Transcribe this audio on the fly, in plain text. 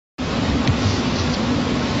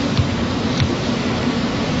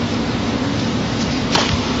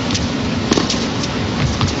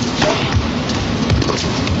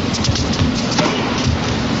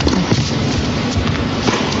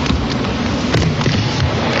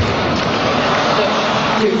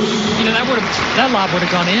You know, that lob would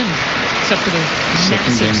have gone in, except for the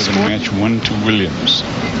second game of the match, 1 to Williams.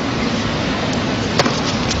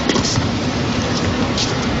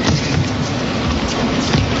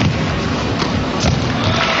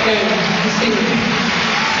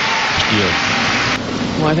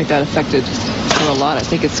 Well, I think that affected her a lot. I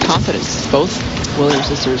think it's confidence. Both Williams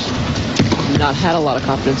sisters have not had a lot of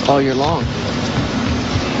confidence all year long.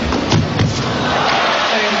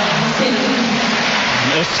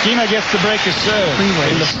 Myskina gets the break of serve.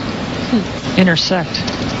 Freeways intersect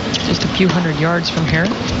just a few hundred yards from here.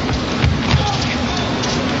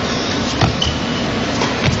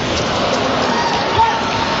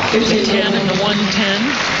 The 10 and the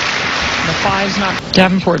 110. The 5's not.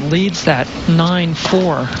 Davenport leads that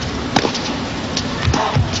 9-4.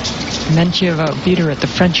 Mencheva beat her at the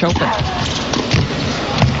French Open.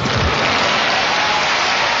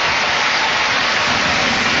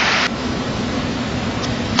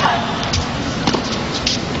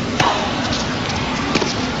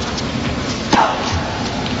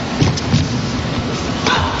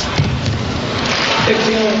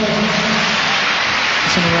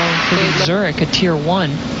 It's in a row, including Zurich, a tier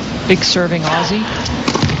 1. Big serving Aussie.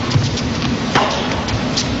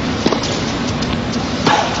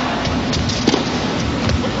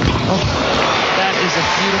 Oh, that is a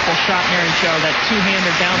beautiful shot, Mary Jo. That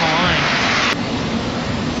two-hander down the line.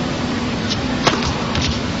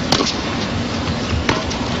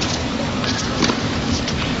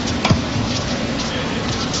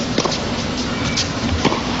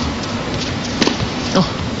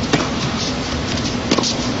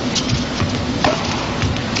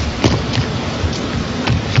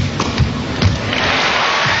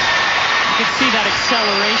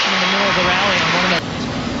 Acceleration in the middle of the rally on one of the.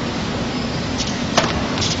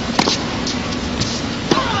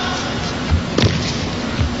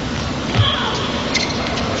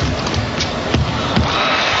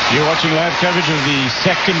 You're watching live coverage of the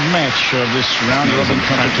second match of this round-robin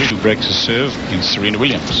competition. Breaks a serve in Serena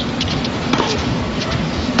Williams.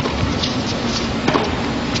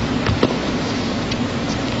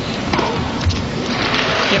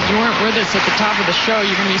 If you weren't with us at the top of the show,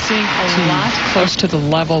 you're going to be seeing a lot close to the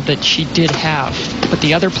level that she did have. But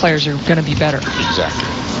the other players are going to be better. Exactly.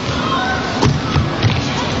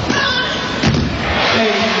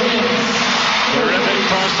 Terrific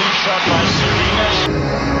crossing shot by Serena.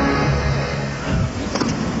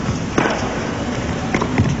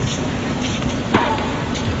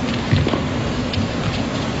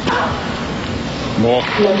 More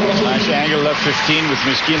nice angle, left 15 with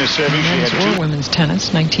Myskina serving. Men's or women's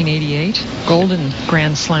tennis, 1988, Golden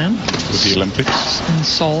Grand Slam. With the Olympics. In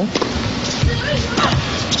Seoul.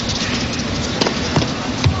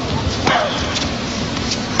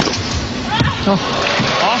 Oh,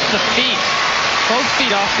 off the feet. Both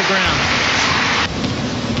feet off the ground.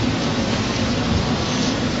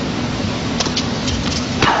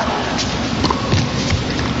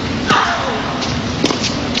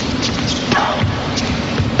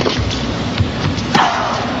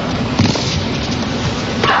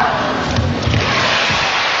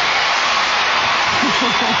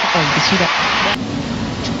 Oh, you see that?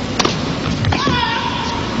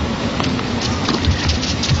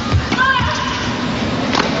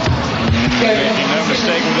 Making no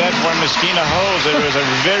mistake with that one, Myskina holds. It was a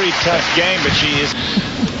very tough game, but she is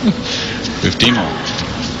 15 more.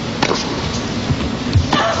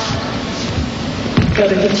 The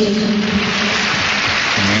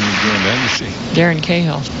man who's doing that, you see. Darren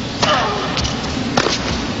Cahill.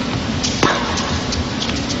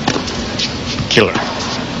 Killer.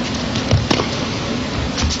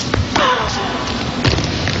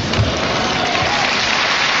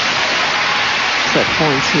 Set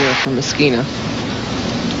points here from Myskina.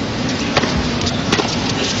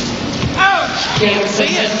 Can't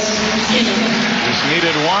see it. Just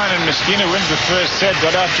needed one, and Myskina wins the first set.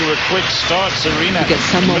 Got off to a quick start. Serena. Get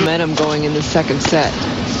some momentum going in the second set.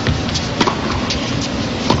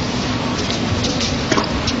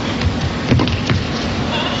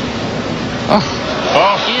 Oh.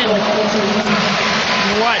 Oh. In.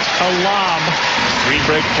 What a lob. 3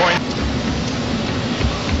 break point.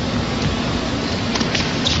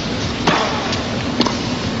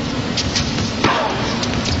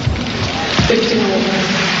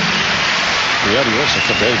 Yeah, he was. He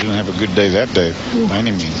didn't have a good day that day, by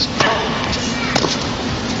any means.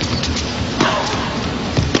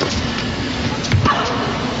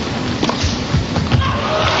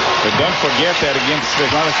 But don't forget that against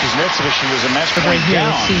Svetlana Kuznetsova, she was a match point Right here,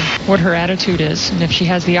 down. let's see what her attitude is, and if she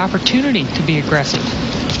has the opportunity to be aggressive.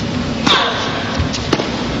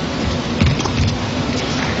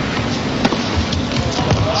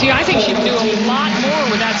 can do a lot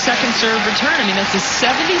more with that second serve return. I mean, that's a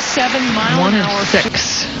 77-mile-an-hour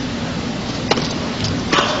 6.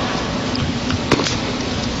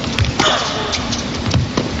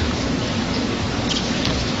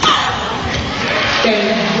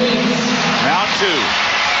 Round 2.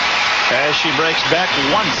 As she breaks back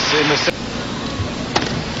once in the set.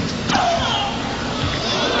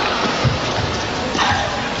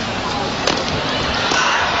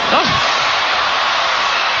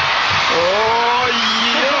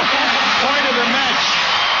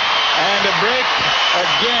 And a break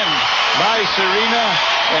again by Serena,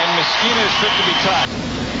 and Myskina is fit to be tied.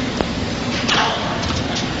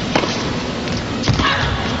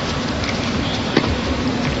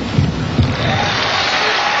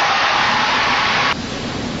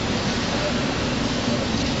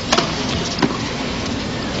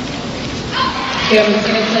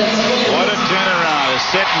 What a turnaround. A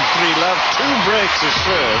set and 3 love. 2 breaks of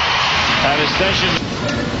serve. Anastasia.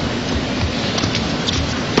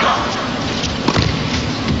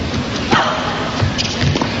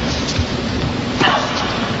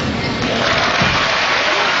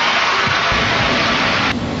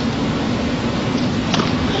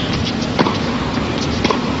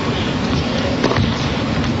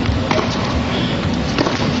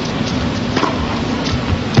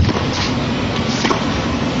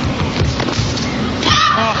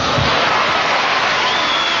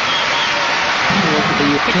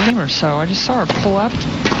 Game or so. I just saw her pull up.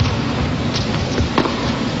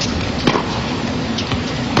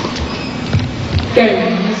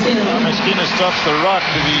 Myskina stops the rock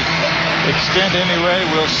to the extent anyway.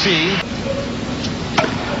 We'll see.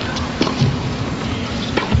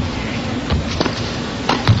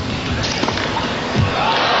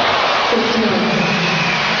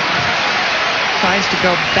 Tries to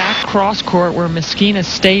go back cross court where Myskina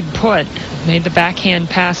stayed put. Made the backhand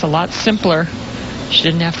pass a lot simpler. She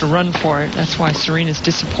didn't have to run for it. That's why Serena's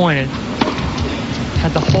disappointed.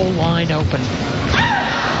 Had the whole line open.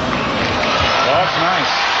 That's nice.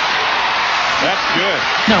 That's good.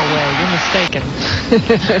 No way, you're mistaken.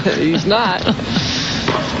 He's not.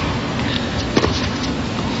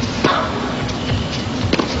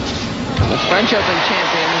 The French Open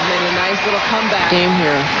champion has made a nice little comeback game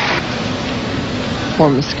here for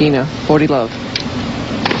Myskina. 40 love.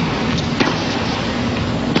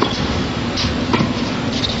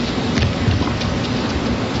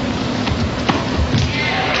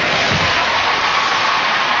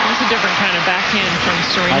 Different kind of backhand from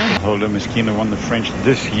Serena. Holder Myskina won the French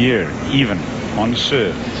this year, even on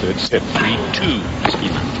serve. So it's set 3-2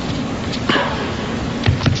 Myskina.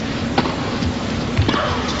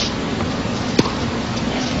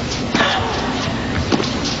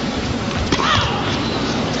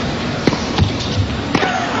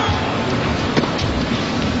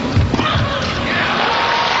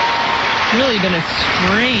 Really been a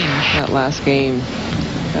strange. That last game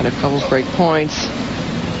had a couple break points.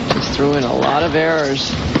 Just threw in a lot of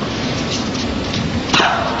errors.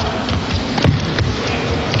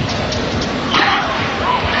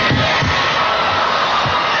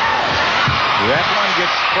 That one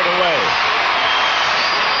gets put away.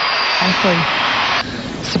 Actually,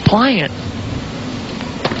 supplying it.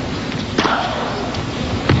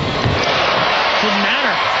 Didn't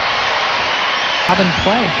matter. Haven't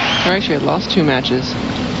played. She actually had lost 2 matches.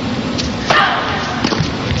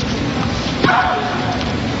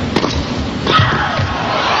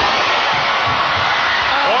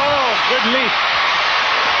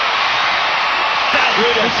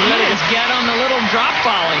 Myskina's get on the little drop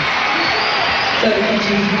volley.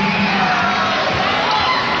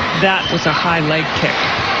 That was a high leg kick.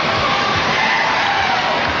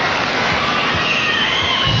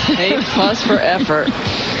 8+ for effort.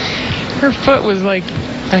 Her foot was like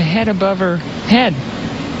a head above her head.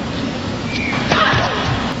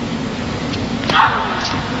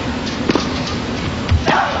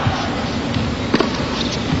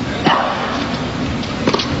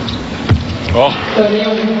 Oh. A bit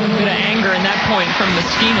of anger in that point from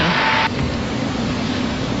Myskina.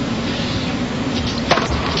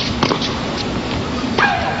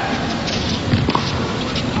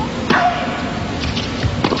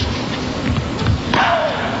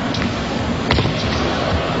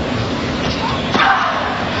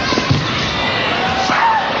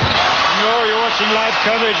 You're watching live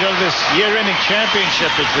coverage of this year-ending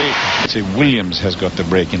championship. It's the Williams has got the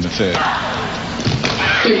break in the third.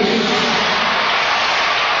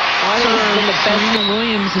 Serena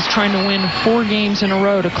Williams is trying to win 4 games in a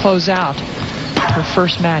row to close out her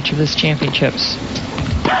first match of this championships.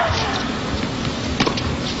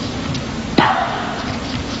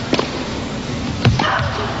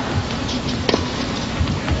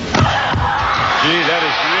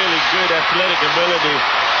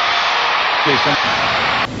 some.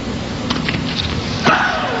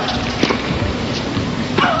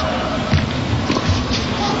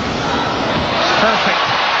 Perfect.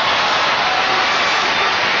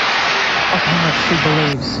 Look how much she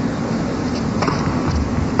believes.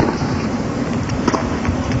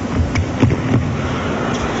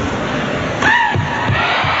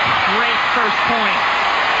 Great first point.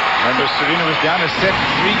 Remember, Serena was down a set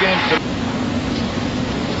 3 games to.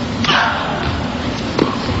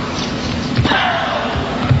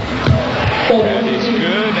 That is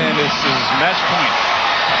good, and this is match point.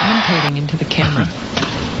 Commentating into the camera.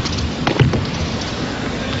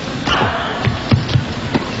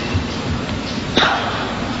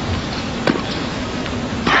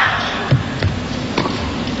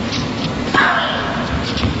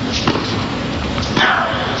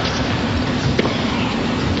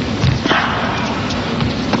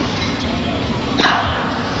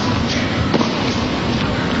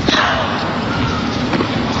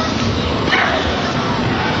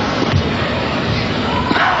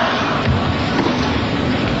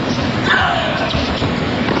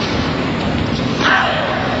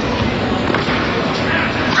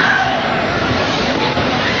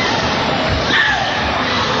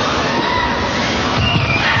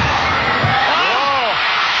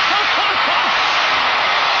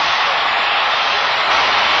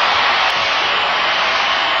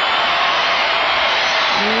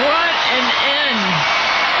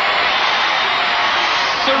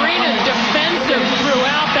 Serena's defensive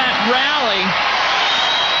throughout that rally.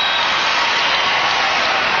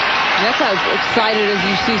 That's as excited as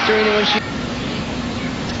you see Serena when she...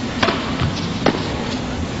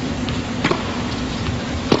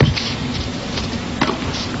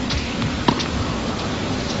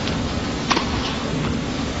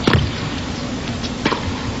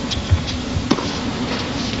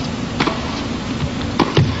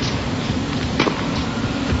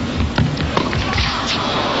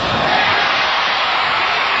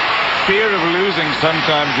 Fear of losing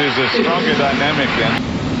sometimes is a stronger dynamic than.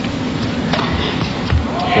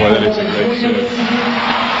 Boy, that is a great serve.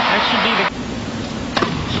 That should be the...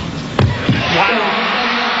 Wow.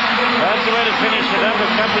 That's the way to finish it up. A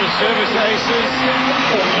couple of service aces.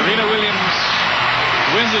 Serena Williams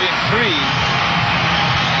wins it in 3.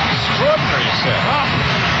 Extraordinary set. Oh,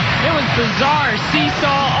 it was bizarre.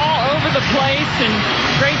 Seesaw all over the place, and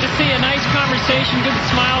great to see a nice conversation, good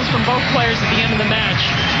smiles from both players at the end of the match.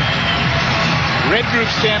 Red group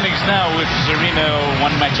standings now with Serena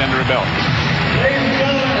 1 match under her belt.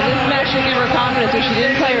 And this match should give her confidence. If she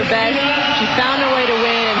didn't play her best, she found a way to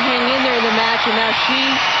win and hang in there in the match, and now she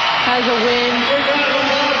has a win.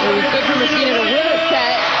 It was good for Myskina to win a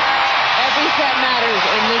set. Every set matters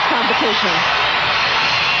in this competition.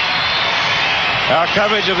 Our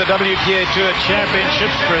coverage of the WTA Tour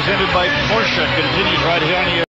Championships presented by Porsche continues right here on